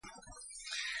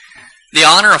The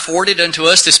honor afforded unto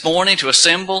us this morning to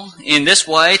assemble in this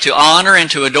way, to honor and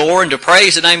to adore and to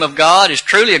praise the name of God, is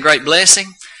truly a great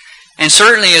blessing. And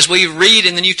certainly as we read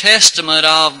in the New Testament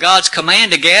of God's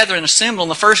command to gather and assemble on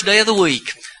the first day of the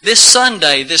week, this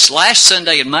Sunday, this last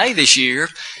Sunday in May this year,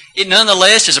 it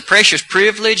nonetheless is a precious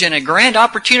privilege and a grand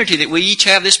opportunity that we each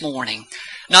have this morning.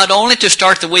 Not only to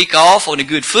start the week off on a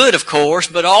good foot, of course,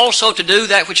 but also to do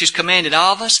that which is commanded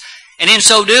of us, and in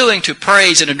so doing to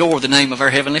praise and adore the name of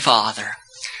our Heavenly Father.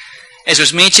 As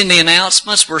was mentioned in the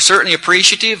announcements, we're certainly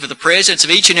appreciative of the presence of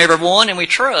each and every one, and we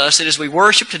trust that as we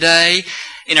worship today,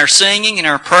 in our singing, in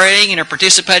our praying, in our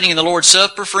participating in the Lord's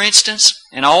Supper, for instance,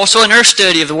 and also in our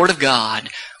study of the Word of God,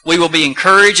 we will be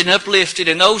encouraged and uplifted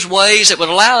in those ways that would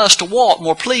allow us to walk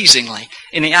more pleasingly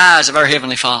in the eyes of our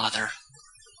Heavenly Father.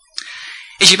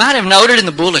 As you might have noted in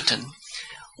the bulletin,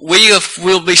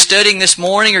 we'll be studying this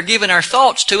morning or giving our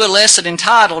thoughts to a lesson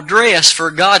entitled Dress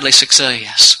for Godly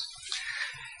Success.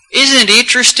 Isn't it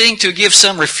interesting to give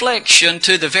some reflection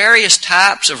to the various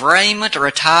types of raiment or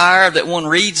attire that one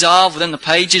reads of within the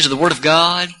pages of the Word of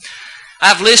God?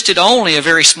 I've listed only a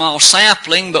very small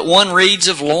sampling, but one reads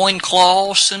of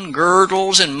loincloths and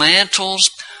girdles and mantles.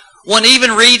 One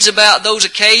even reads about those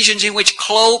occasions in which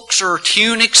cloaks or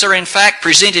tunics are in fact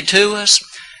presented to us.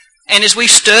 And as we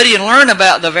study and learn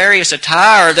about the various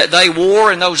attire that they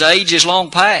wore in those ages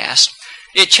long past,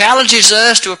 it challenges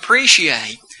us to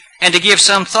appreciate and to give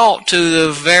some thought to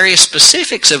the various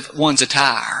specifics of one's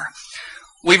attire.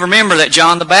 We remember that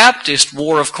John the Baptist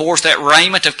wore, of course, that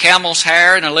raiment of camel's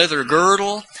hair and a leather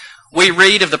girdle. We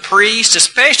read of the priest,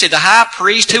 especially the high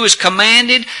priest, who was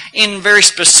commanded in very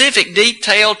specific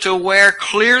detail to wear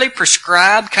clearly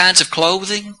prescribed kinds of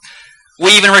clothing.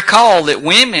 We even recall that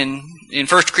women in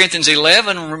 1 Corinthians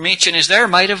 11 were mentioned as they're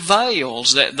made of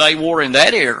veils that they wore in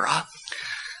that era.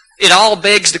 It all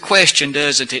begs the question,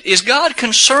 doesn't it? Is God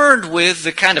concerned with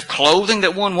the kind of clothing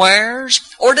that one wears?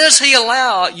 Or does He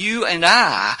allow you and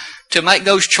I to make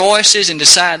those choices and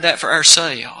decide that for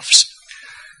ourselves?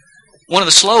 One of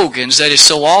the slogans that is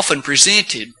so often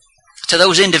presented to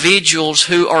those individuals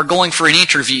who are going for an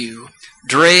interview,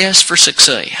 dress for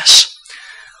success.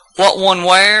 What one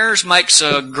wears makes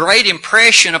a great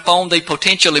impression upon the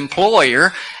potential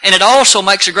employer, and it also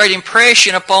makes a great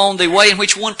impression upon the way in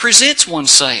which one presents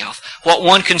oneself, what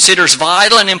one considers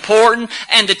vital and important,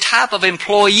 and the type of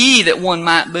employee that one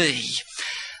might be.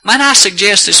 Might I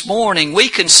suggest this morning we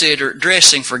consider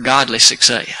dressing for godly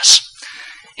success?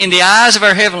 In the eyes of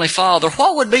our Heavenly Father,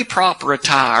 what would be proper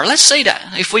attire? Let's see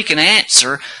if we can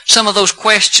answer some of those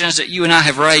questions that you and I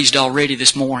have raised already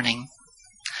this morning.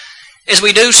 As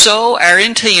we do so, our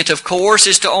intent, of course,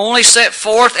 is to only set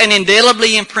forth and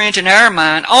indelibly imprint in our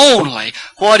mind only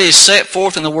what is set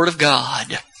forth in the Word of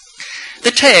God.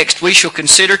 The text we shall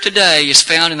consider today is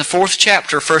found in the 4th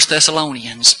chapter of 1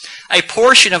 Thessalonians. A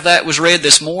portion of that was read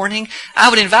this morning. I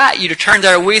would invite you to turn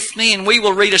there with me, and we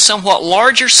will read a somewhat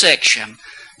larger section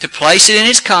to place it in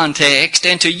its context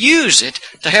and to use it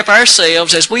to help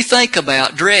ourselves as we think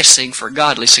about dressing for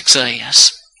godly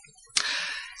success.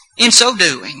 In so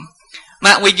doing,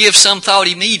 might we give some thought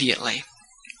immediately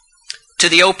to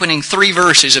the opening 3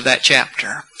 verses of that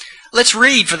chapter. Let's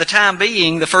read for the time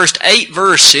being the first 8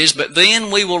 verses, but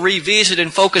then we will revisit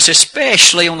and focus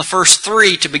especially on the first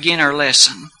 3 to begin our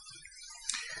lesson.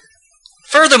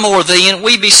 Furthermore then,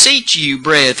 we beseech you,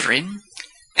 brethren,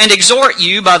 and exhort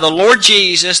you by the Lord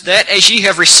Jesus, that as ye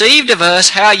have received of us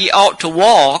how ye ought to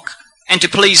walk and to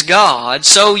please God,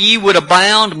 so ye would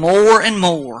abound more and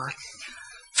more.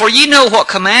 For ye know what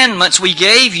commandments we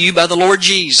gave you by the Lord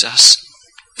Jesus.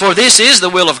 For this is the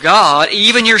will of God,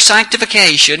 even your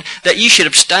sanctification, that ye should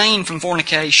abstain from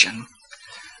fornication.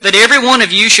 That every one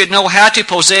of you should know how to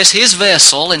possess his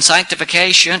vessel in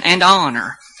sanctification and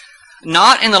honor,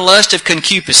 not in the lust of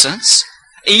concupiscence,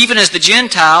 even as the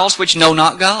Gentiles which know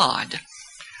not God.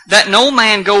 That no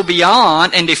man go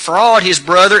beyond and defraud his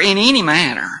brother in any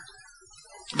manner.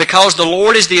 Because the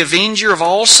Lord is the avenger of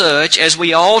all such, as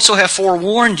we also have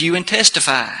forewarned you and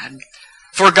testified.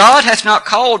 For God hath not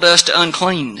called us to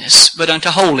uncleanness, but unto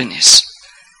holiness.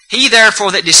 He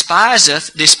therefore that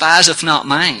despiseth not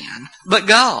man, but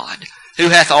God, who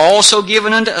hath also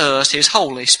given unto us His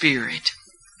Holy Spirit.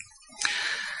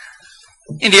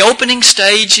 In the opening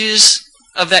stages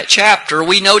of that chapter,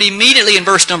 we note immediately in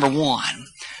verse number 1,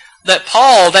 that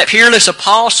Paul, that peerless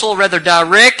apostle, rather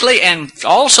directly and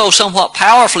also somewhat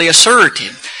powerfully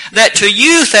asserted that to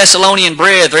you, Thessalonian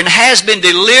brethren, has been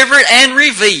delivered and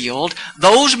revealed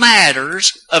those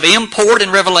matters of import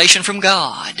and revelation from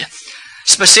God.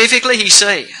 Specifically, he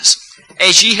says,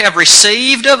 as ye have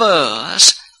received of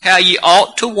us how ye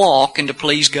ought to walk and to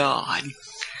please God.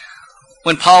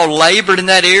 when Paul labored in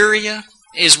that area,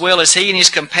 as well as he and his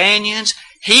companions,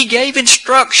 he gave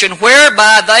instruction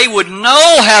whereby they would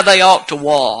know how they ought to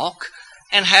walk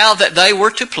and how that they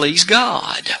were to please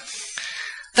God.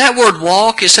 That word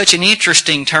walk is such an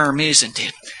interesting term, isn't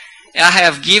it? I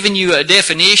have given you a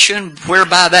definition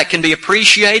whereby that can be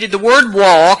appreciated. The word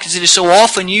walk, as it is so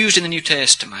often used in the New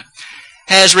Testament,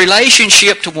 has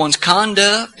relationship to one's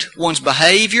conduct, one's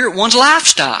behavior, one's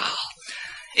lifestyle.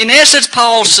 In essence,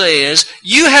 Paul says,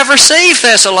 you have received,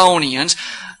 Thessalonians,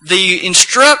 the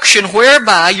instruction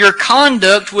whereby your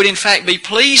conduct would in fact be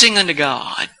pleasing unto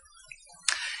God.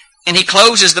 And he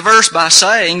closes the verse by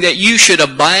saying that you should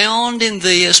abound in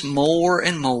this more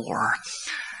and more.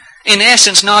 In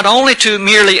essence, not only to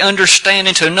merely understand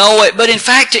and to know it, but in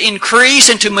fact to increase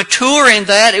and to mature in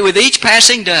that with each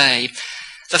passing day.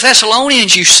 The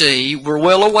Thessalonians, you see, were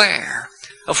well aware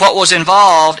of what was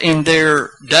involved in their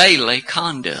daily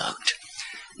conduct.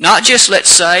 Not just, let's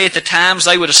say, at the times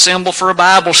they would assemble for a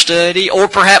Bible study or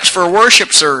perhaps for a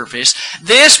worship service.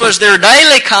 This was their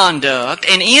daily conduct,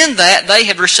 and in that they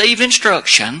had received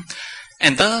instruction,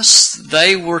 and thus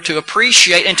they were to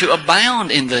appreciate and to abound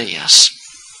in this.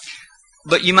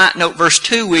 But you might note verse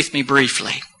 2 with me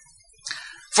briefly.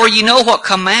 For you know what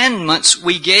commandments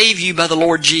we gave you by the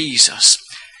Lord Jesus.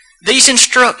 These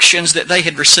instructions that they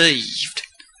had received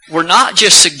were not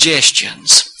just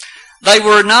suggestions. They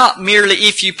were not merely,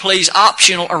 if you please,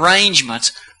 optional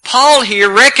arrangements. Paul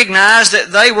here recognized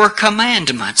that they were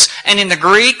commandments. And in the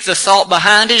Greek, the thought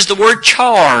behind it is the word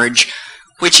charge,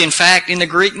 which in fact in the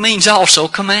Greek means also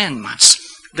commandments.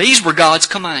 These were God's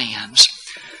commands.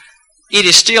 It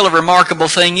is still a remarkable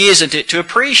thing, isn't it, to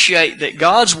appreciate that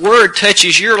God's Word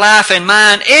touches your life and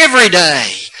mine every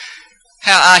day.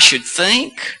 How I should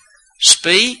think,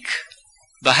 speak,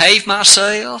 behave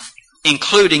myself,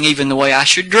 including even the way I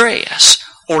should dress,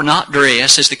 or not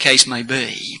dress, as the case may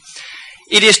be.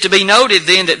 It is to be noted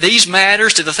then that these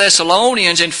matters to the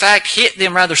Thessalonians in fact hit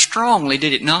them rather strongly,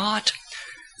 did it not?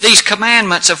 These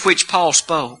commandments of which Paul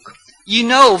spoke. You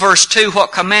know, verse 2,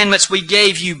 what commandments we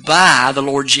gave you by the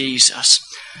Lord Jesus.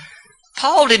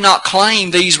 Paul did not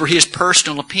claim these were his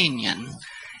personal opinion.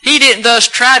 He didn't thus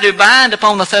try to bind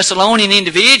upon the Thessalonian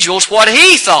individuals what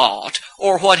he thought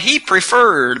or what he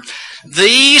preferred.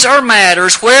 These are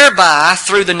matters whereby,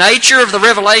 through the nature of the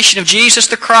revelation of Jesus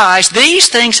the Christ, these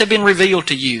things have been revealed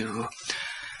to you.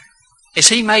 As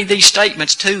he made these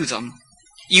statements to them,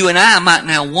 you and I might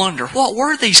now wonder, what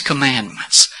were these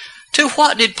commandments? To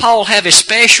what did Paul have a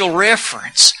special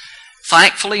reference?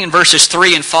 Thankfully, in verses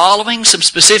 3 and following, some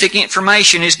specific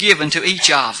information is given to each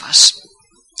of us.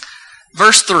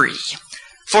 Verse 3,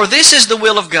 for this is the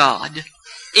will of God,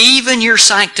 even your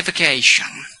sanctification.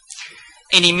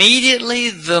 And immediately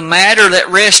the matter that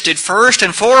rested first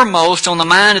and foremost on the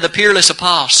mind of the peerless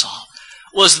apostle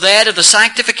was that of the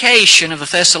sanctification of the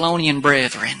Thessalonian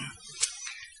brethren.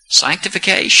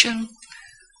 Sanctification?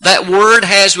 That word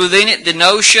has within it the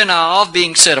notion of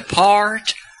being set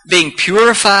apart, being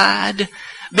purified,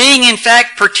 being in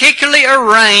fact particularly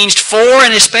arranged for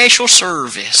an especial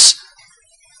service.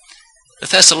 The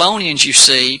Thessalonians, you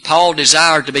see, Paul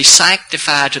desired to be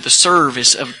sanctified to the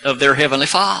service of their Heavenly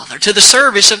Father, to the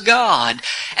service of God.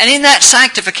 And in that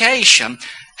sanctification,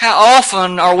 how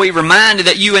often are we reminded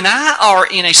that you and I are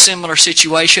in a similar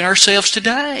situation ourselves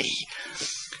today?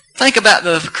 Think about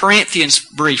the Corinthians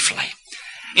briefly.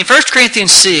 In 1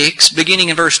 Corinthians 6, beginning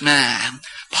in verse 9,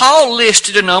 Paul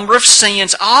listed a number of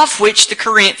sins of which the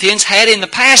Corinthians had in the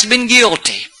past been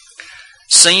guilty.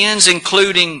 Sins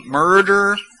including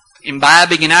murder,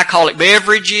 imbibing in alcoholic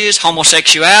beverages,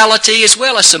 homosexuality, as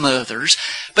well as some others.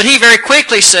 But he very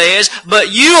quickly says,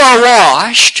 but you are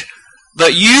washed,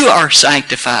 but you are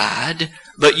sanctified,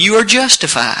 but you are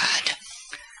justified.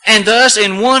 And thus,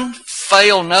 in one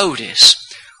fell notice,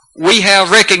 we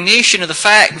have recognition of the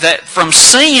fact that from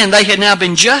sin they had now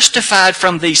been justified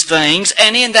from these things,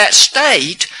 and in that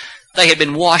state they had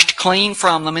been washed clean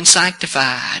from them and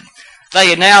sanctified. They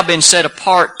had now been set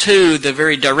apart to the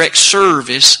very direct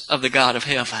service of the God of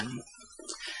heaven.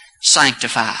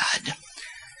 Sanctified.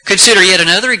 Consider yet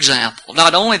another example.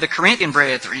 Not only the Corinthian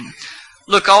brethren.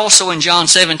 Look also in John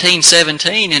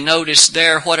 17:17 and notice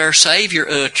there what our Savior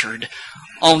uttered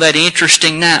on that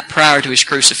interesting night prior to His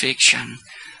crucifixion.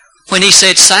 When He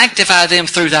said, sanctify them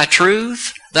through Thy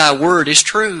truth, Thy word is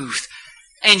truth.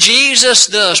 And Jesus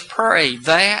does pray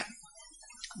that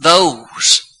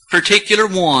those particular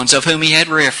ones of whom He had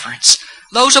reference,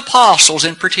 those apostles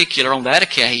in particular on that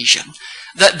occasion,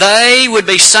 that they would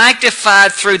be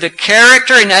sanctified through the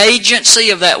character and agency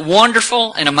of that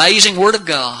wonderful and amazing Word of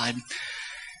God.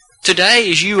 today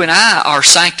as you and I are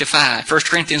sanctified, 1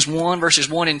 Corinthians 1 verses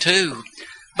 1 and 2,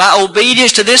 by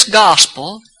obedience to this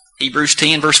gospel, Hebrews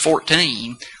 10 verse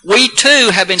 14, we too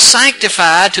have been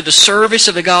sanctified to the service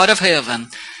of the God of heaven.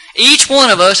 Each one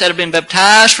of us that have been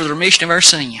baptized for the remission of our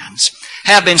sins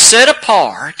have been set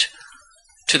apart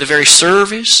to the very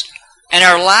service, and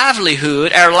our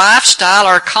livelihood, our lifestyle,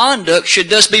 our conduct should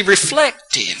thus be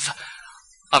reflective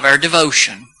of our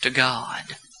devotion to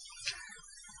God.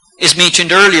 As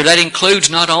mentioned earlier, that includes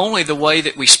not only the way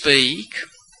that we speak,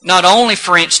 not only,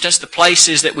 for instance, the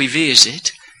places that we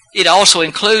visit, it also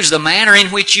includes the manner in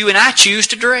which you and I choose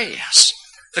to dress,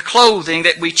 the clothing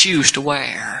that we choose to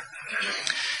wear.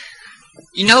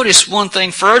 You notice one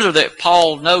thing further that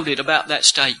Paul noted about that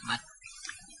statement.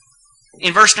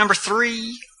 In verse number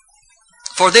 3,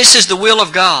 for this is the will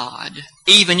of God,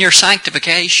 even your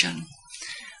sanctification.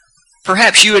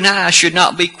 Perhaps you and I should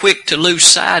not be quick to lose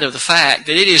sight of the fact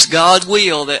that it is God's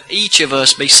will that each of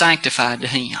us be sanctified to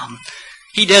Him.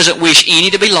 He doesn't wish any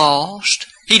to be lost.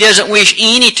 He doesn't wish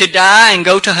any to die and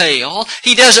go to hell.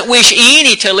 He doesn't wish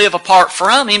any to live apart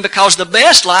from Him, because the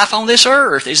best life on this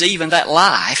earth is even that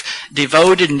life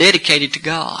devoted and dedicated to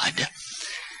God.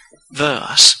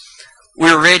 Thus,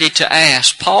 we're ready to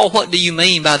ask, Paul, what do you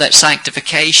mean by that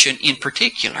sanctification in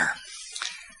particular?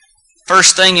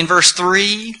 First thing in verse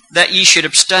 3, that ye should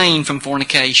abstain from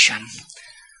fornication.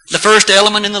 The first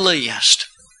element in the list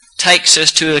takes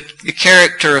us to the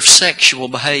character of sexual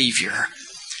behavior.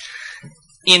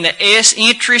 In the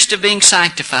interest of being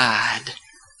sanctified,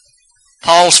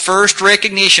 Paul's first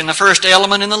recognition, the first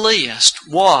element in the list,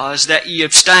 was that ye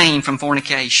abstain from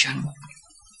fornication.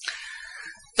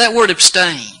 That word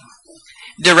abstain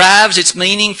derives its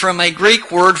meaning from a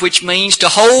Greek word which means to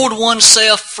hold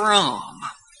oneself from,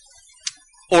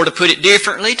 or to put it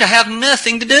differently, to have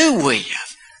nothing to do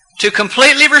with, to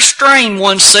completely restrain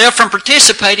oneself from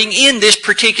participating in this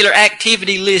particular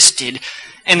activity listed.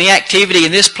 And the activity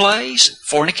in this place,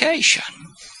 fornication.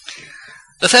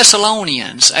 The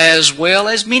Thessalonians, as well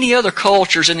as many other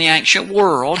cultures in the ancient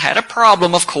world, had a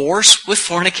problem, of course, with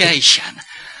fornication.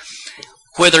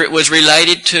 Whether it was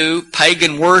related to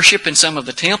pagan worship in some of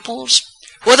the temples,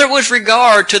 whether it was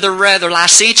regard to the rather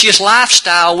licentious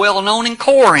lifestyle well known in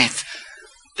Corinth,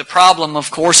 the problem,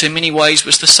 of course, in many ways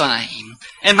was the same.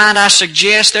 And might I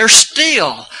suggest there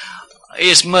still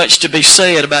is much to be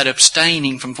said about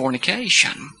abstaining from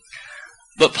fornication.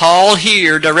 But Paul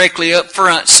here, directly up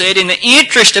front, said, in the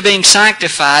interest of being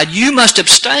sanctified, you must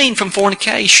abstain from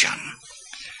fornication.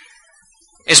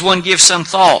 As one gives some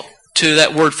thought to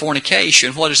that word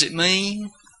fornication, what does it mean?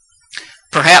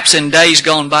 Perhaps in days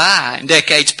gone by, in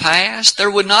decades past, there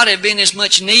would not have been as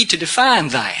much need to define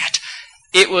that.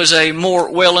 It was a more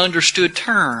well understood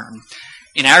term.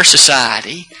 In our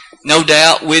society, no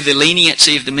doubt with the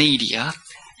leniency of the media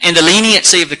and the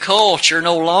leniency of the culture,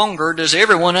 no longer does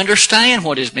everyone understand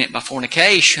what is meant by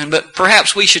fornication, but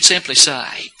perhaps we should simply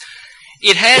say,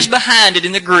 it has behind it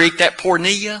in the Greek that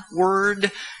porneia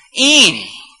word,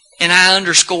 any, and I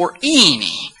underscore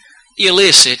any,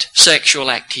 illicit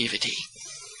sexual activity.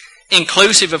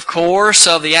 Inclusive, of course,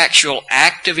 of the actual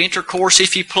act of intercourse,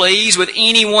 if you please, with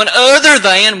anyone other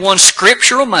than one's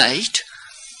scriptural mate,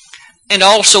 and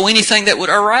also anything that would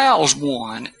arouse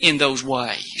one in those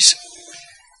ways.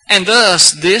 And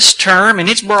thus, this term in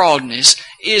its broadness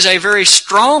is a very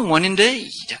strong one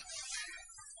indeed,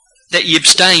 that you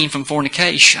abstain from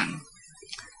fornication.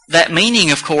 That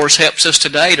meaning, of course, helps us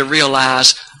today to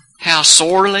realize how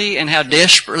sorely and how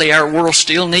desperately our world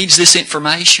still needs this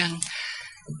information,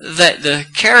 that the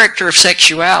character of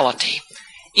sexuality,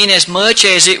 inasmuch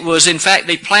as it was in fact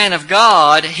the plan of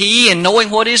God, He, in knowing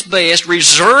what is best,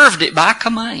 reserved it by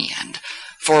command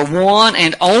for one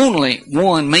and only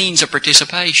one means of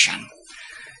participation.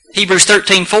 Hebrews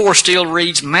 13:4 still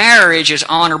reads, marriage is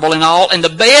honorable in all, and the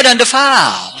bed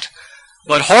undefiled,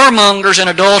 but whoremongers and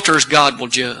adulterers God will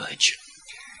judge.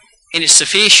 And it's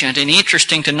sufficient and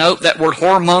interesting to note that word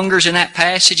whoremongers in that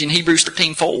passage in Hebrews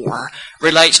 13:4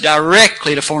 relates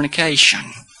directly to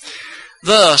fornication.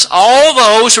 Thus, all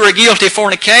those who are guilty of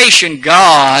fornication,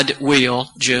 God will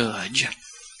judge.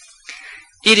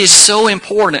 It is so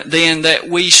important then that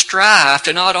we strive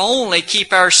to not only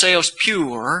keep ourselves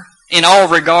pure in all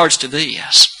regards to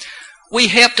this, we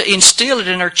help to instill it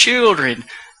in our children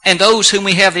and those whom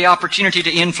we have the opportunity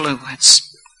to influence.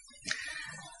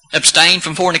 Abstain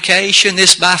from fornication,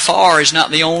 this by far is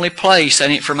not the only place that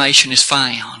information is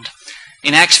found.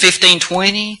 In Acts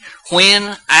 15:20,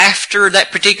 when, after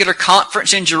that particular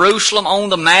conference in Jerusalem on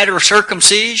the matter of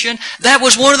circumcision, that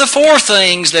was one of the 4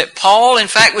 things that Paul, in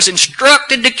fact, was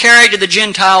instructed to carry to the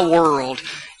Gentile world.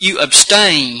 You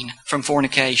abstain from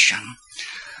fornication.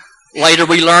 Later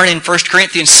we learn in 1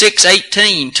 Corinthians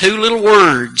 6:18, two little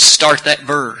words start that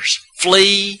verse.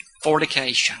 Flee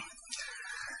fornication.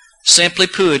 Simply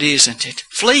put, isn't it?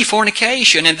 Flee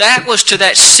fornication. And that was to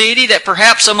that city that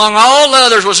perhaps among all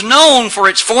others was known for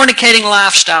its fornicating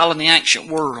lifestyle in the ancient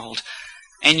world.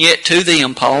 And yet to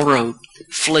them Paul wrote,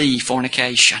 flee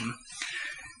fornication.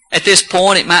 At this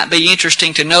point it might be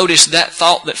interesting to notice that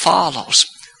thought that follows.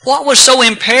 What was so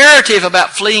imperative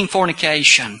about fleeing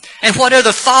fornication? And what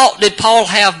other thought did Paul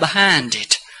have behind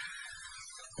it?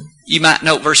 You might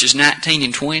note verses 19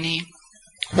 and 20.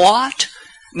 What?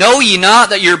 Know ye not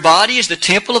that your body is the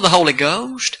temple of the Holy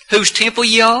Ghost, whose temple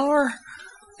ye are?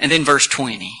 And then verse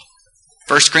 20.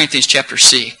 1 Corinthians chapter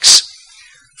 6.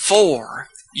 For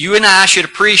you and I should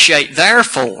appreciate,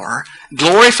 therefore,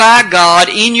 glorify God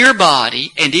in your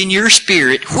body and in your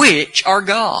spirit, which are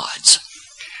God's.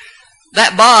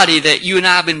 That body that you and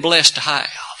I have been blessed to have.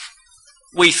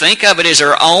 We think of it as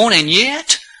our own, and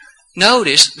yet,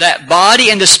 notice, that body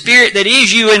and the spirit that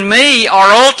is you and me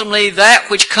are ultimately that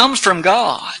which comes from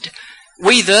God.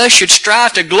 We thus should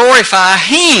strive to glorify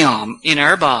Him in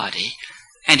our body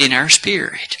and in our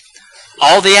spirit.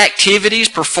 All the activities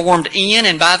performed in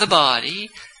and by the body,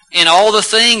 and all the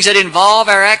things that involve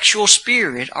our actual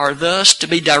spirit are thus to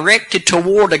be directed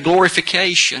toward a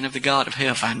glorification of the God of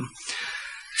heaven.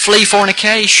 Flee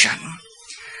fornication.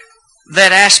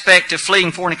 That aspect of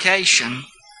fleeing fornication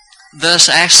thus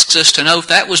asks us to note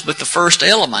that was but the first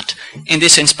element in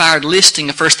this inspired listing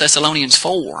of 1 Thessalonians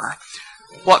 4.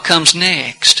 What comes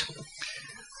next?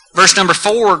 Verse number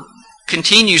 4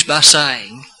 continues by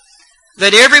saying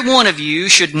that every one of you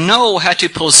should know how to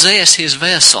possess his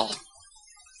vessel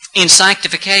in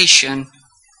sanctification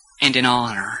and in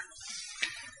honor.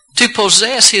 To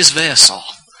possess his vessel.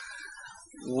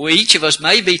 Each of us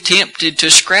may be tempted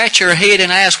to scratch our head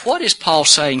and ask, what is Paul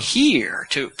saying here?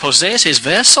 To possess his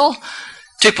vessel?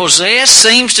 To possess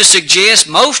seems to suggest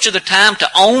most of the time to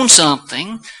own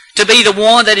something, to be the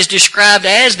one that is described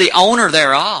as the owner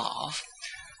thereof.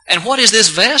 And what is this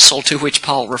vessel to which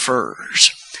Paul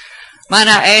refers? Might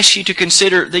I ask you to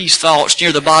consider these thoughts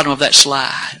near the bottom of that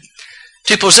slide?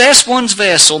 To possess one's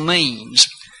vessel means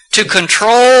to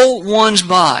control one's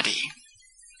body.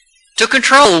 To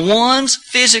control one's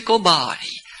physical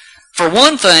body. For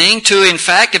one thing, to in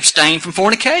fact abstain from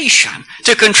fornication.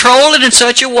 To control it in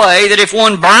such a way that if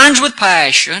one burns with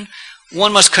passion,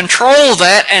 one must control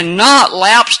that and not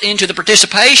lapse into the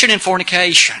participation in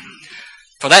fornication.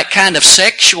 For that kind of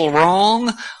sexual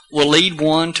wrong will lead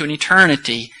one to an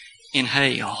eternity in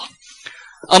hell.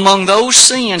 Among those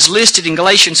sins listed in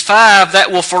Galatians 5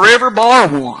 that will forever bar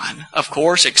one, of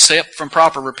course, except from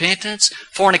proper repentance,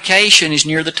 fornication is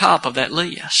near the top of that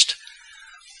list.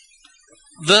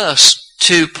 Thus,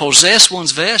 to possess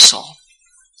one's vessel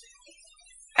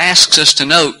asks us to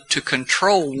note to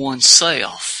control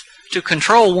oneself, to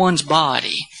control one's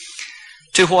body.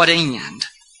 To what end?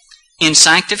 In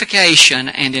sanctification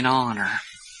and in honor.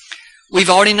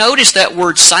 We've already noticed that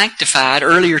word sanctified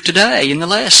earlier today in the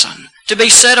lesson. To be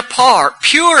set apart,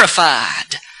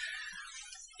 purified.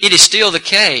 It is still the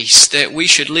case that we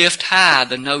should lift high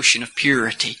the notion of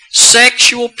purity.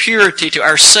 Sexual purity to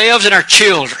ourselves and our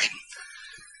children.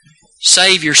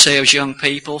 Save yourselves, young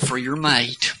people, for your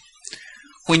mate.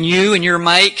 When you and your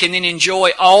mate can then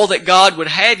enjoy all that God would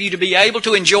have you to be able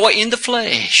to enjoy in the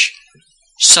flesh,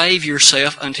 save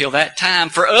yourself until that time,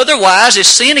 for otherwise it's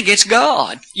sin against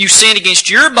God. You sin against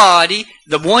your body,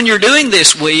 the one you're doing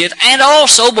this with, and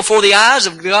also before the eyes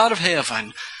of God of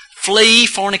heaven. Flee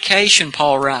fornication,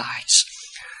 Paul writes.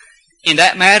 In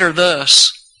that matter,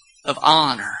 thus, of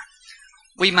honor,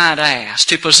 we might ask,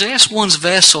 to possess one's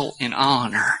vessel in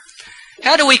honor,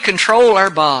 how do we control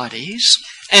our bodies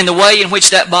and the way in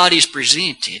which that body is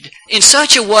presented in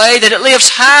such a way that it lifts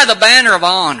high the banner of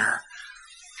honor?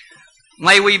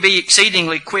 May we be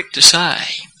exceedingly quick to say,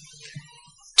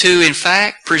 to in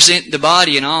fact present the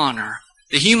body in honor.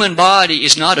 The human body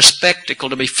is not a spectacle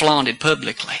to be flaunted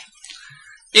publicly.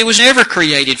 It was never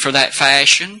created for that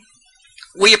fashion.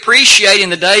 We appreciate in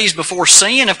the days before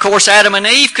sin, of course, Adam and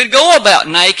Eve could go about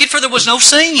naked, for there was no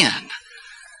sin.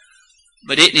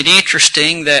 But isn't it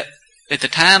interesting that at the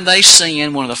time they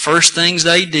sinned, one of the first things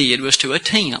they did was to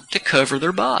attempt to cover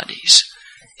their bodies.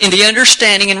 In the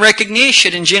understanding and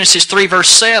recognition in Genesis 3 verse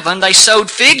 7, they sewed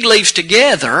fig leaves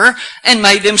together and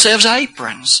made themselves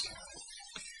aprons.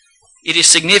 It is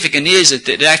significant, is it,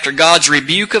 that after God's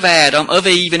rebuke of Adam, of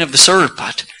Eve, and of the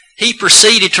serpent, He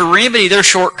proceeded to remedy their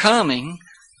shortcoming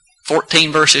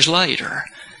 14 verses later.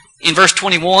 In verse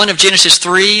 21 of Genesis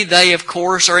 3, they, of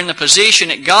course, are in the position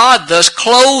that God thus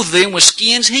clothed them with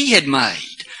skins He had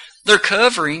made. Their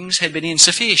coverings had been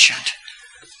insufficient.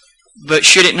 But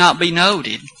should it not be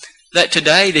noted that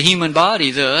today the human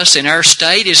body, thus, in our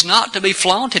state, is not to be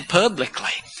flaunted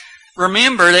publicly?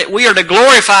 Remember that we are to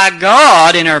glorify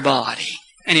God in our body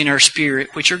and in our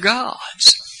spirit, which are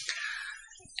God's.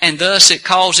 And thus it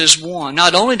causes one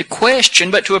not only to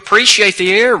question, but to appreciate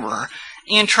the error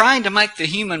in trying to make the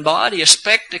human body a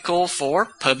spectacle for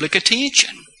public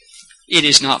attention. It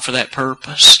is not for that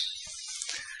purpose.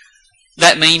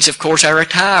 That means, of course, our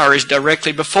attire is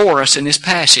directly before us in this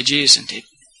passage, isn't it?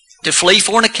 To flee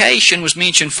fornication was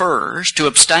mentioned first, to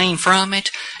abstain from it,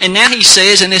 and now he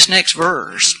says in this next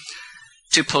verse,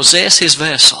 to possess his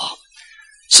vessel.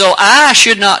 So I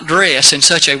should not dress in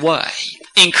such a way,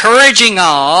 encouraging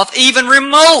of, even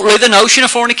remotely, the notion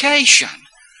of fornication,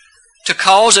 to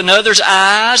cause another's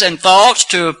eyes and thoughts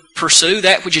to pursue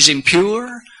that which is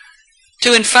impure,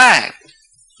 to, in fact,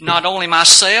 not only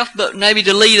myself, but maybe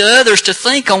to lead others to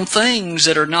think on things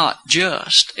that are not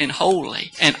just and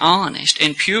holy and honest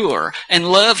and pure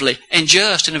and lovely and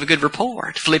just and of a good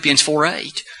report. Philippians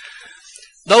 4:8.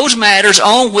 Those matters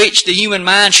on which the human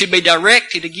mind should be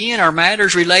directed, again, are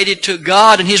matters related to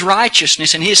God and His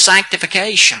righteousness and His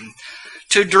sanctification.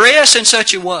 To dress in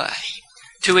such a way,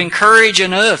 to encourage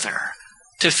another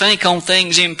to think on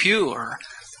things impure,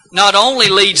 not only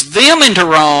leads them into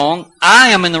wrong, I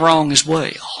am in the wrong as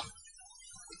well.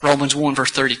 Romans 1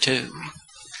 verse 32.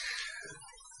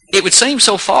 It would seem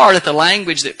so far that the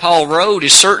language that Paul wrote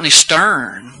is certainly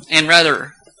stern and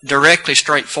rather directly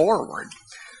straightforward,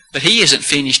 but he isn't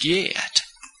finished yet.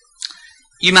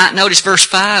 You might notice verse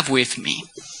 5 with me.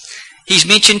 He's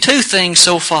mentioned two things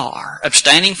so far,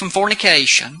 abstaining from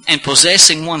fornication and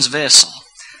possessing one's vessel.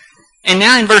 And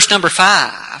now in verse number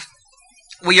 5,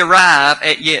 we arrive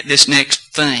at yet this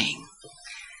next thing.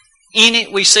 In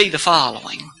it we see the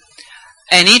following.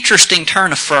 An interesting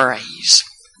turn of phrase.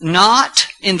 Not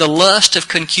in the lust of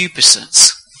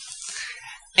concupiscence.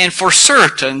 And for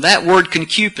certain, that word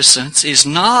concupiscence is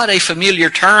not a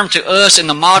familiar term to us in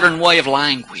the modern way of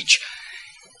language.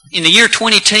 In the year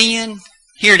 2010,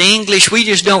 here in English, we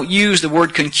just don't use the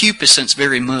word concupiscence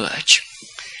very much.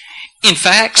 In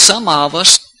fact, some of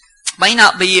us may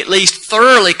not be at least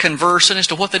thoroughly conversant as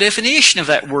to what the definition of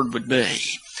that word would be.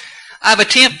 I've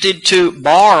attempted to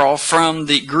borrow from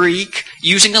the Greek,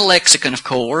 using a lexicon, of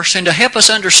course, and to help us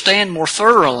understand more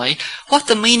thoroughly what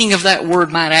the meaning of that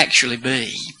word might actually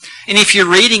be. And if you're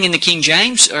reading in the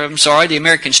the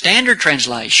American Standard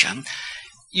Translation,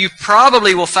 you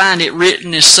probably will find it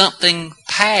written as something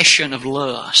passion of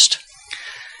lust.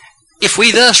 If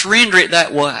we thus render it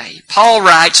that way, Paul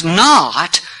writes,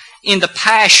 not in the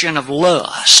passion of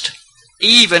lust,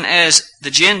 even as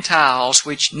the Gentiles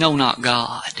which know not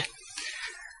God.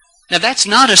 Now that's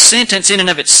not a sentence in and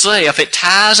of itself. It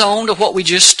ties on to what we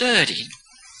just studied.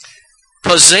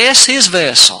 Possess his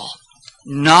vessel,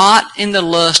 not in the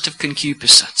lust of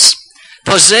concupiscence.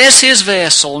 Possess his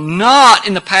vessel, not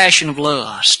in the passion of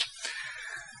lust.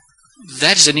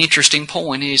 That is an interesting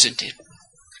point, isn't it?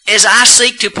 As I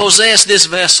seek to possess this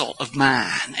vessel of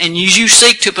mine, and as you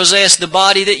seek to possess the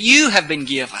body that you have been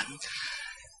given,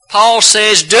 Paul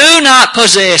says, do not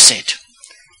possess it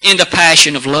in the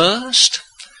passion of lust,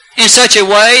 in such a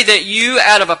way that you,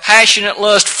 out of a passionate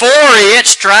lust for it,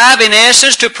 strive in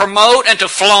essence to promote and to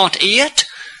flaunt it,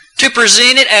 to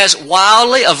present it as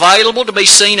wildly available to be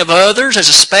seen of others as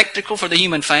a spectacle for the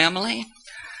human family.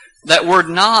 That word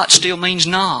not still means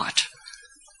not.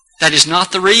 That is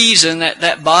not the reason that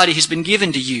that body has been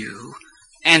given to you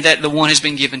and that the one has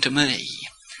been given to me.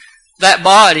 That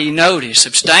body, notice,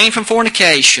 abstain from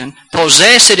fornication,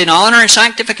 possess it in honor and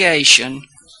sanctification.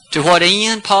 To what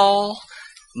end, Paul?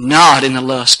 Not in the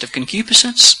lust of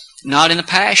concupiscence, not in the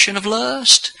passion of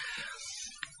lust.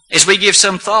 As we give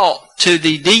some thought to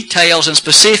the details and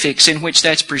specifics in which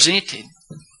that's presented,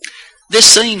 this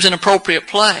seems an appropriate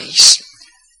place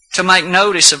to make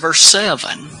notice of verse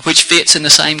 7, which fits in the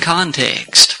same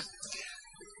context.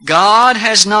 God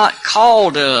has not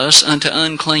called us unto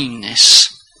uncleanness.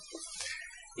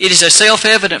 It is a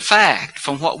self-evident fact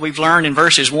from what we've learned in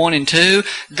verses 1 and 2.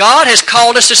 God has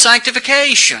called us to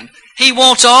sanctification. He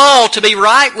wants all to be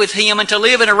right with Him and to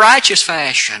live in a righteous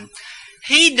fashion.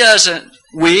 He doesn't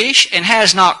wish and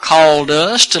has not called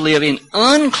us to live in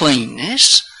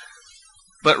uncleanness,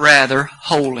 but rather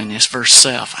holiness, verse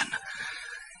 7.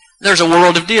 There's a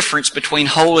world of difference between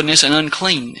holiness and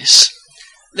uncleanness.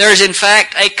 There is, in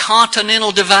fact, a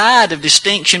continental divide of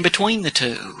distinction between the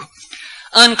two.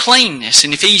 Uncleanness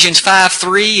in Ephesians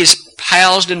 5:3 is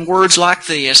housed in words like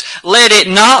this: let it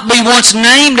not be once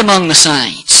named among the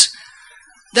saints.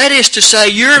 That is to say,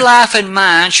 your life and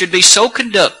mine should be so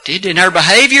conducted, and our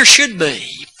behavior should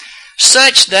be,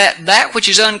 such that that which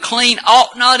is unclean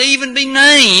ought not even be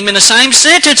named in the same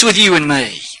sentence with you and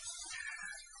me.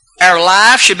 Our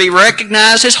life should be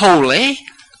recognized as holy,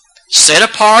 set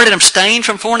apart and abstained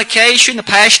from fornication, the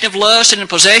passion of lust, and the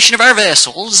possession of our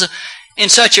vessels in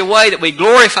such a way that we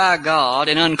glorify God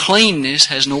and uncleanness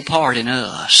has no part in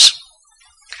us.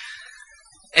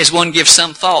 As one gives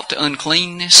some thought to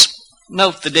uncleanness,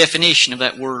 note the definition of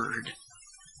that word.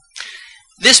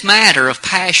 This matter of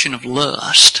passion of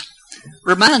lust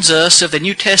reminds us of the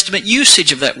New Testament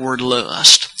usage of that word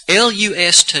lust,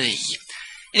 L-U-S-T.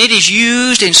 And it is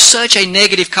used in such a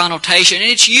negative connotation,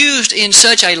 and it's used in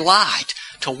such a light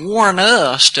to warn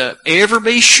us to ever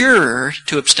be sure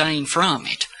to abstain from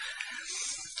it.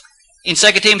 In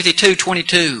 2 Timothy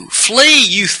 2:22, flee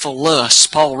youthful lusts,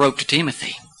 Paul wrote to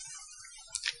Timothy.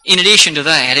 In addition to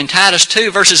that, in Titus 2,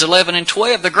 verses 11 and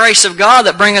 12, the grace of God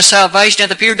that bringeth salvation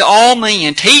hath appeared to all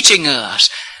men, teaching us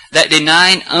that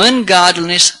denying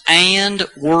ungodliness and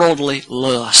worldly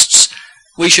lusts,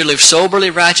 we should live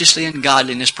soberly, righteously, and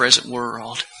godly in this present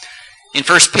world. In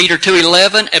 1 Peter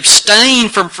 2:11, abstain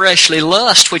from fleshly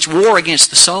lust, which war against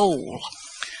the soul.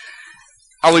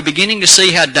 Are we beginning to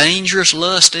see how dangerous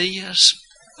lust is?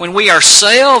 When we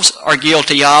ourselves are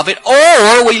guilty of it,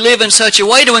 or we live in such a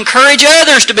way to encourage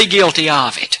others to be guilty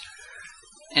of it.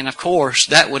 And of course,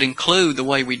 that would include the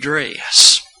way we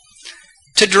dress.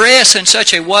 To dress in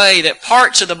such a way that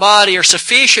parts of the body are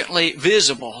sufficiently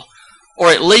visible,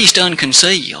 or at least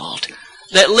unconcealed,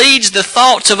 that leads the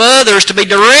thoughts of others to be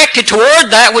directed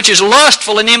toward that which is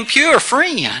lustful and impure.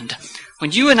 Friend,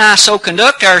 when you and I so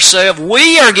conduct ourselves,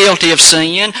 we are guilty of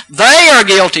sin, they are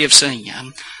guilty of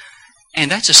sin. And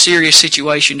that's a serious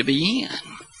situation to be in.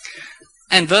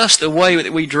 And thus the way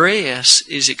that we dress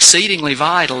is exceedingly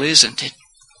vital, isn't it?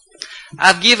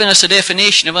 I've given us a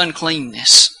definition of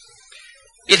uncleanness.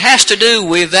 It has to do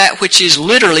with that which is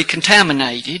literally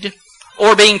contaminated,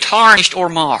 or being tarnished or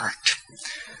marked.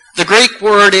 The Greek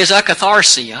word is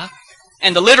akatharsia,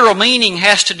 and the literal meaning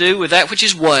has to do with that which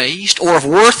is waste or of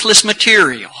worthless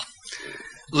material.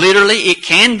 Literally, it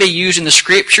can be used in the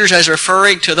Scriptures as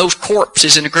referring to those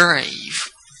corpses in a grave.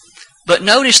 But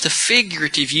notice the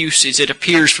figurative usage that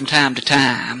appears from time to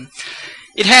time.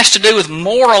 It has to do with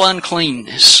moral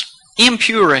uncleanness,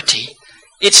 impurity.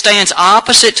 It stands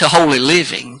opposite to holy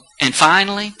living. And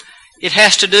finally, it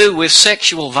has to do with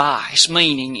sexual vice,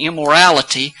 meaning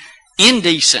immorality,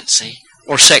 indecency,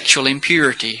 or sexual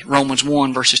impurity. Romans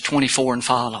 1, verses 24 and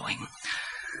following.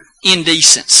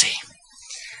 Indecency.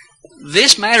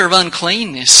 This matter of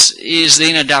uncleanness is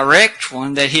then a direct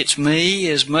one that hits me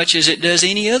as much as it does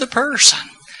any other person.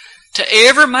 To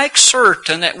ever make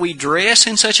certain that we dress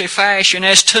in such a fashion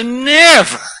as to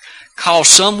never cause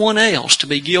someone else to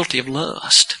be guilty of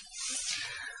lust.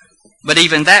 But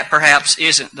even that perhaps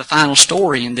isn't the final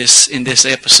story in this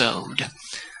episode.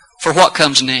 For what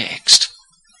comes next?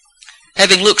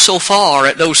 Having looked so far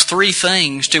at those three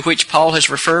things to which Paul has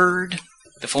referred,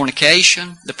 the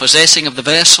fornication, the possessing of the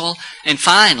vessel, and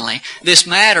finally, this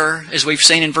matter, as we've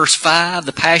seen in verse 5,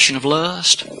 the passion of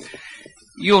lust,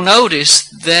 you'll notice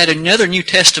that another New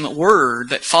Testament word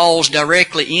that falls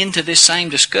directly into this same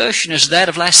discussion is that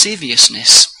of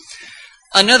lasciviousness.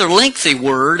 Another lengthy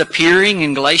word appearing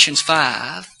in Galatians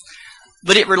 5,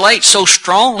 but it relates so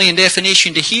strongly in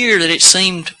definition to here that it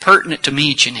seemed pertinent to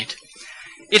mention it.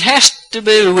 It has to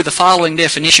do with the following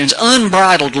definitions: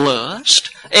 unbridled lust,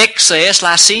 excess,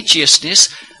 licentiousness,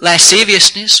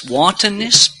 lasciviousness,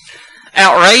 wantonness,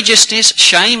 outrageousness,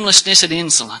 shamelessness, and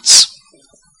insolence.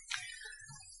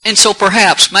 And so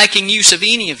perhaps, making use of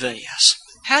any of this,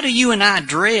 how do you and I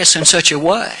dress in such a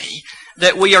way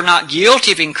that we are not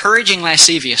guilty of encouraging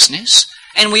lasciviousness,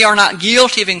 and we are not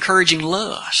guilty of encouraging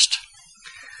lust?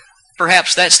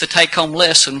 Perhaps that's the take-home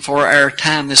lesson for our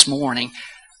time this morning.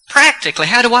 Practically,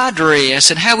 how do I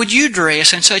dress, and how would you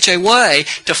dress in such a way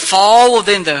to fall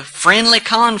within the friendly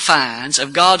confines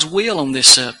of God's will on this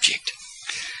subject?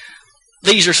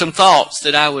 These are some thoughts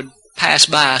that I would pass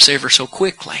by us ever so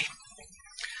quickly.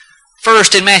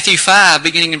 First, in Matthew 5,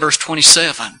 beginning in verse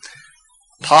 27,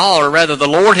 Paul, or rather the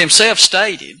Lord himself,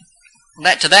 stated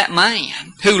that to that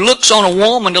man who looks on a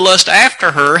woman to lust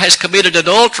after her has committed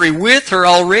adultery with her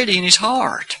already in his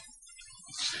heart.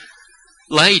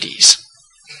 Ladies,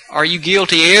 are you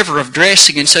guilty ever of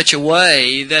dressing in such a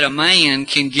way that a man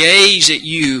can gaze at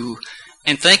you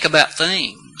and think about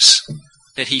things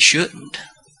that he shouldn't?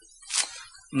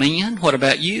 Men, what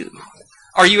about you?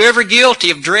 Are you ever guilty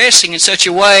of dressing in such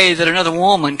a way that another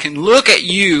woman can look at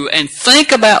you and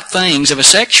think about things of a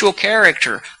sexual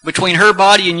character between her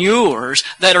body and yours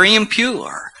that are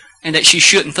impure and that she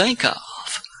shouldn't think of?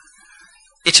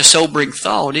 It's a sobering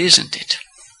thought, isn't it?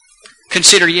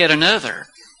 Consider yet another.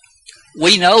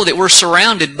 We know that we're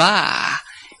surrounded by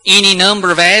any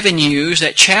number of avenues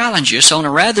that challenge us on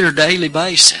a rather daily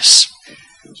basis.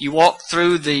 You walk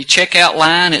through the checkout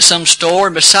line at some store,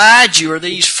 and beside you are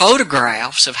these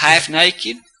photographs of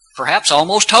half-naked, perhaps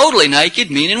almost totally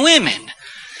naked, men and women.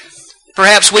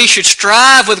 Perhaps we should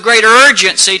strive with greater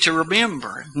urgency to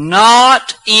remember,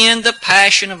 not in the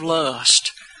passion of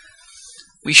lust.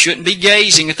 We shouldn't be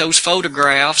gazing at those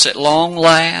photographs at long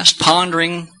last,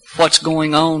 pondering what's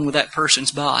going on with that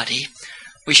person's body.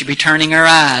 We should be turning our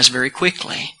eyes very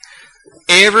quickly,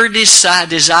 ever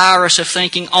desirous of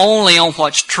thinking only on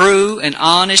what's true and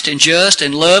honest and just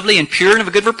and lovely and pure and of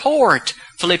a good report.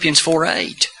 Philippians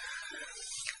 4:8.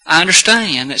 I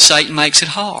understand that Satan makes it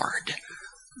hard,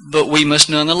 but we must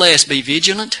nonetheless be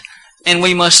vigilant, and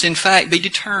we must in fact be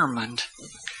determined.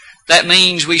 That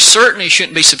means we certainly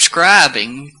shouldn't be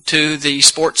subscribing to the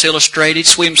Sports Illustrated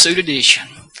swimsuit edition.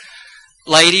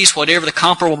 Ladies, whatever the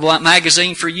comparable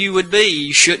magazine for you would be,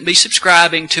 you shouldn't be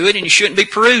subscribing to it, and you shouldn't be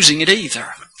perusing it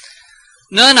either.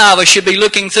 None of us should be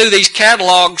looking through these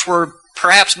catalogs where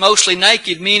perhaps mostly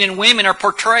naked men and women are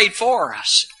portrayed for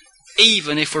us,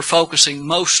 even if we're focusing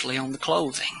mostly on the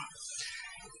clothing.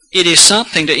 It is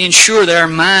something to ensure that our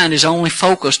mind is only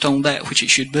focused on that which it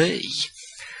should be.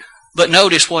 But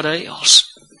notice what else.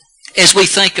 As we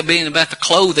think about the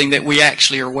clothing that we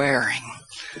actually are wearing,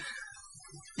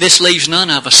 this leaves none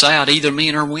of us out, either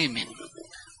men or women.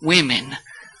 Women,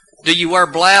 do you wear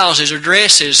blouses or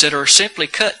dresses that are simply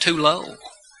cut too low,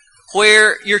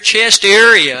 where your chest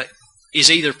area is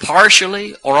either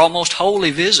partially or almost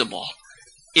wholly visible?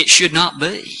 It should not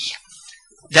be.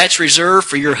 That's reserved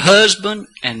for your husband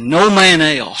and no man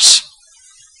else.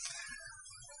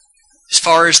 As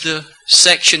far as the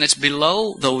section that's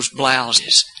below those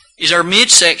blouses, is our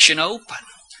midsection open?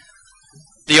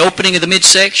 The opening of the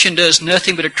midsection does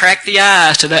nothing but attract the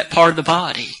eyes to that part of the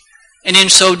body. And in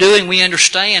so doing, we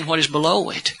understand what is below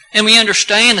it. And we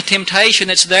understand the temptation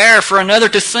that's there for another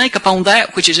to think upon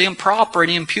that which is improper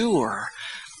and impure.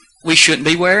 We shouldn't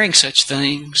be wearing such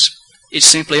things. It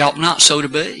simply ought not so to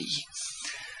be.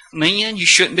 Men, you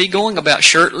shouldn't be going about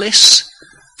shirtless.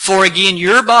 For again,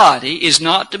 your body is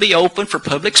not to be open for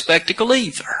public spectacle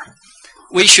either.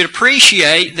 We should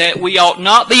appreciate that we ought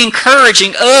not be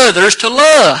encouraging others to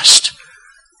lust.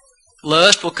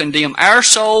 Lust will condemn our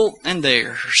soul and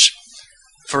theirs.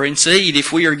 For indeed,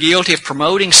 if we are guilty of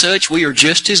promoting such, we are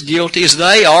just as guilty as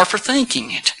they are for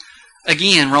thinking it.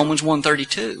 Again, Romans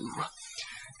 1:32.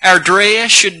 Our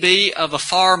dress should be of a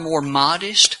far more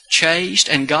modest, chaste,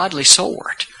 and godly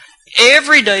sort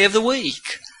every day of the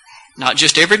week. Not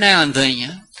just every now and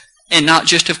then, and not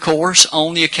just, of course,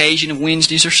 on the occasion of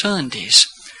Wednesdays or Sundays.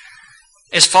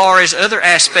 As far as other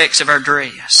aspects of our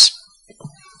dress,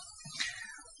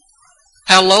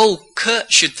 how low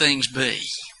cut should things be?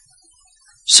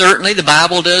 Certainly the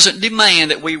Bible doesn't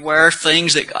demand that we wear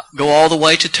things that go all the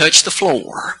way to touch the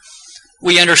floor.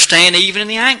 We understand even in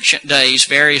the ancient days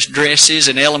various dresses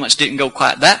and elements didn't go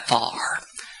quite that far.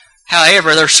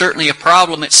 However, there's certainly a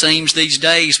problem, it seems, these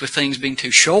days with things being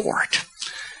too short.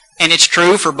 And it's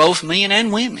true for both men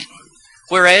and women.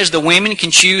 Whereas the women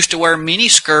can choose to wear mini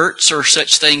skirts or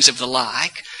such things of the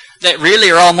like that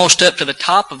really are almost up to the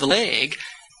top of the leg,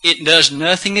 it does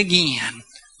nothing again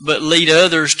but lead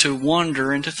others to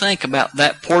wonder and to think about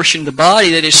that portion of the body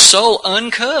that is so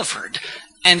uncovered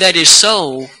and that is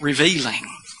so revealing.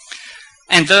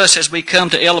 And thus, as we come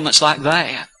to elements like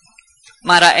that,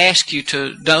 might I ask you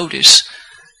to notice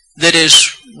that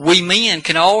as we men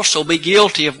can also be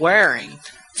guilty of wearing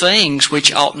things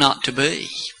which ought not to be.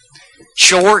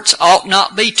 Shorts ought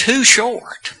not be too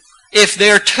short. If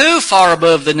they're too far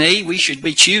above the knee, we should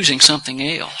be choosing something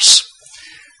else.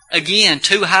 Again,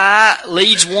 too high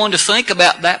leads one to think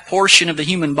about that portion of the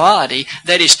human body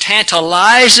that is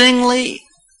tantalizingly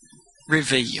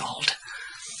revealed.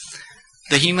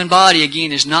 The human body,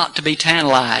 again, is not to be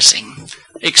tantalizing,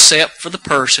 except for the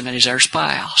person that is our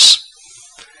spouse.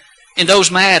 In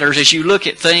those matters, as you look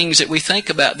at things that we think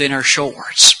about then are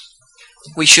shorts,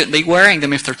 we shouldn't be wearing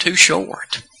them if they're too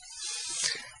short.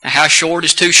 Now, how short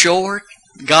is too short?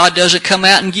 God doesn't come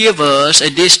out and give us a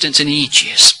distance in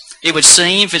inches. It would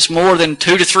seem if it's more than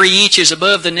 2 to 3 inches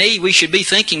above the knee, we should be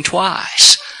thinking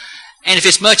twice. And if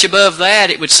it's much above that,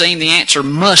 it would seem the answer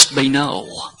must be no.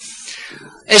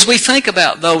 As we think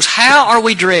about those, how are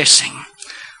we dressing?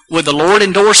 Would the Lord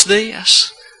endorse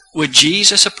this? Would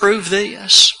Jesus approve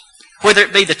this? Whether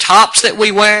it be the tops that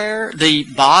we wear, the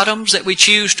bottoms that we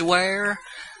choose to wear,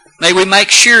 may we make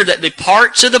sure that the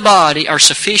parts of the body are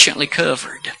sufficiently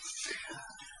covered.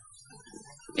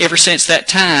 Ever since that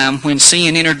time when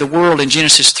sin entered the world in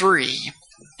Genesis 3,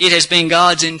 It has been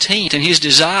God's intent and His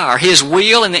desire, His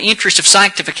will and the interest of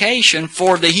sanctification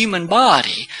for the human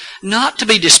body, not to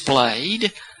be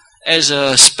displayed as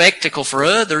a spectacle for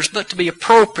others, but to be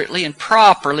appropriately and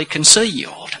properly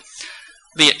concealed.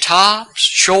 Be it tops,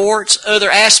 shorts, other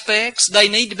aspects, they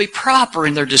need to be proper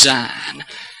in their design.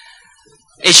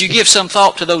 As you give some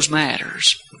thought to those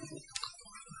matters,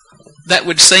 that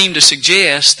would seem to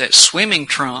suggest that swimming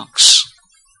trunks,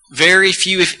 very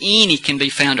few, if any, can be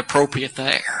found appropriate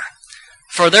there.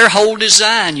 For their whole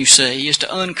design, you see, is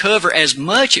to uncover as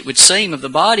much, it would seem, of the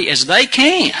body as they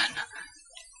can.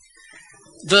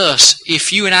 Thus,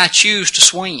 if you and I choose to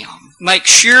swim, make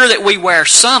sure that we wear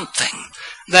something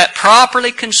that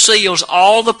properly conceals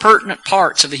all the pertinent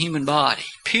parts of the human body,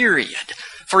 period.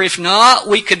 For if not,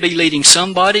 we could be leading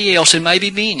somebody else, and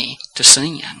maybe many, to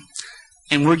sin.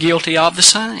 And we're guilty of the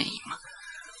same.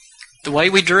 The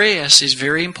way we dress is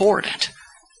very important.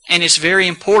 And it's very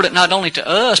important not only to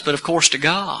us, but of course to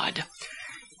God.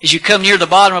 As you come near the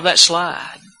bottom of that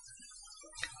slide,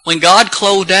 when God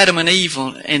clothed Adam and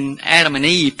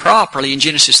Eve properly in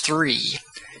Genesis 3,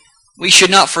 we should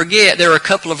not forget there are a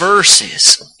couple of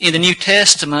verses in the New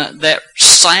Testament that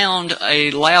sound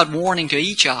a loud warning to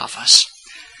each of us.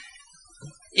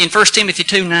 In 1 Timothy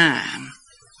 2:9,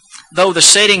 though the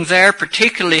setting there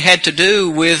particularly had to do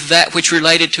with that which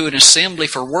related to an assembly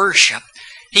for worship,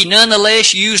 he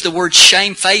nonetheless used the word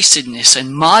shamefacedness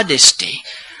and modesty.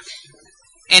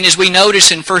 And as we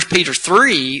notice in 1 Peter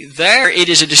 3, there it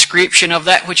is a description of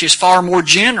that which is far more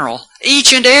general.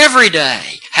 Each and every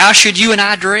day, how should you and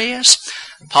I dress?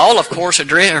 Paul, of course,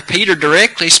 Peter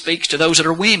directly speaks to those that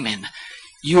are women.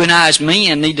 You and I as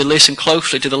men need to listen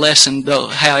closely to the lesson, though,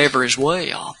 however, as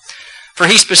well. For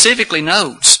he specifically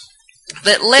notes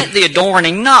that let the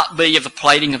adorning not be of the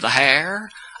plaiting of the hair,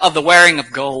 of the wearing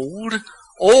of gold,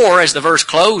 or, as the verse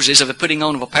closes, of the putting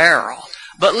on of apparel,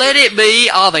 but let it be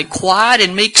of a quiet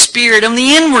and meek spirit on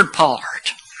the inward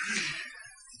part.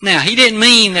 Now, he didn't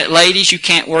mean that, ladies, you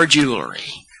can't wear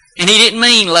jewelry. And he didn't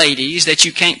mean, ladies, that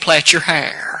you can't plait your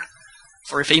hair.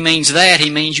 For if he means that, he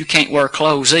means you can't wear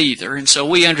clothes either, and so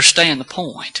we understand the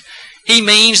point. He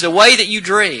means the way that you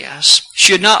dress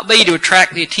should not be to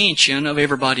attract the attention of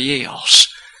everybody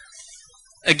else.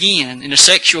 Again, in a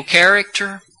sexual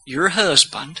character, your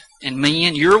husband, and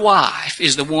men, your wife,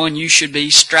 is the one you should be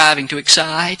striving to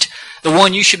excite, the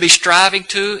one you should be striving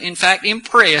to, in fact,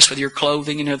 impress with your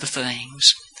clothing and other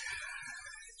things.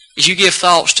 As you give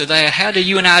thoughts to that, how do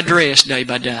you and I dress day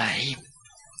by day?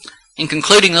 In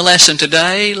concluding the lesson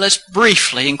today, let's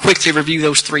briefly and quickly review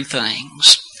those three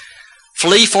things.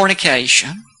 Flee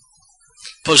fornication,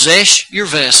 possess your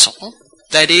vessel,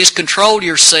 that is, control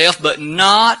yourself, but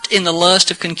not in the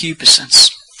lust of concupiscence.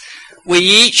 We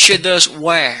each should thus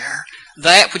wear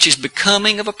that which is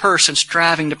becoming of a person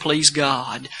striving to please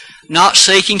God, not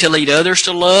seeking to lead others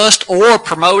to lust or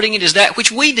promoting it as that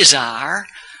which we desire,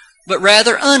 but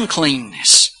rather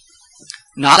uncleanness,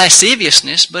 not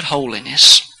lasciviousness, but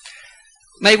holiness.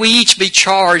 May we each be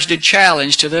charged and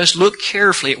challenged to thus look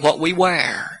carefully at what we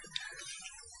wear.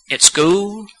 At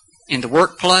school, in the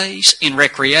workplace, in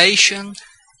recreation,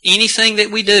 anything that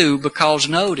we do, because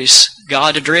notice,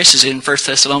 God addresses it in 1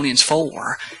 Thessalonians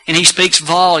 4, and He speaks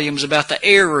volumes about the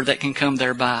error that can come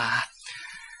thereby.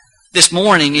 This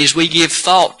morning, as we give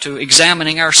thought to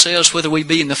examining ourselves whether we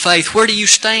be in the faith, where do you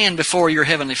stand before your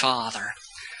Heavenly Father?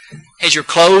 Has your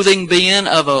clothing been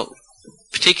of a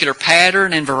particular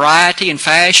pattern and variety and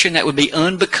fashion that would be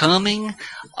unbecoming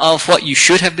of what you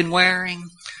should have been wearing?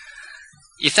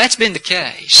 If that's been the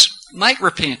case, make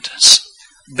repentance.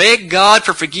 Beg God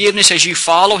for forgiveness as you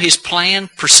follow His plan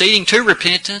proceeding to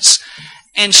repentance,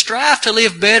 and strive to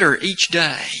live better each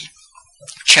day.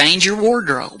 Change your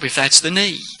wardrobe if that's the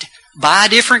need. Buy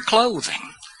different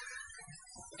clothing.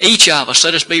 Each of us,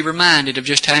 let us be reminded of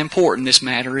just how important this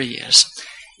matter is.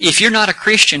 If you're not a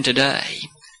Christian today,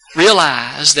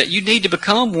 realize that you need to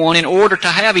become one in order to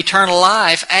have eternal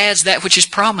life as that which is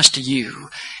promised to you.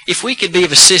 If we could be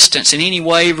of assistance in any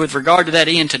way with regard to that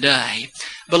end today,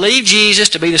 believe Jesus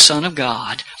to be the Son of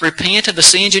God, repent of the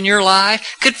sins in your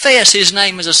life, confess His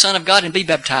name as the Son of God, and be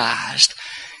baptized.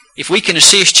 If we can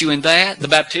assist you in that, the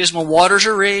baptismal waters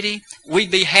are ready.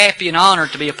 We'd be happy and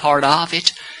honored to be a part of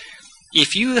it.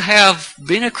 If you have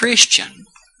been a Christian,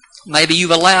 maybe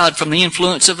you've allowed from the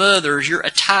influence of others your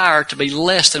attire to be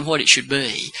less than what it should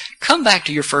be. Come back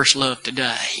to your first love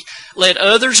today. Let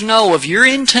others know of your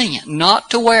intent not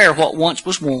to wear what once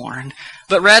was worn,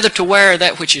 but rather to wear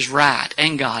that which is right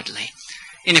and godly.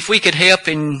 And if we could help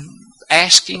in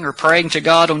asking or praying to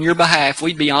God on your behalf,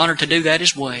 we'd be honored to do that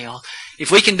as well. If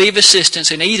we can be of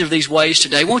assistance in either of these ways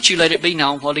today, won't you let it be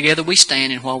known while together we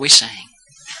stand and while we sing.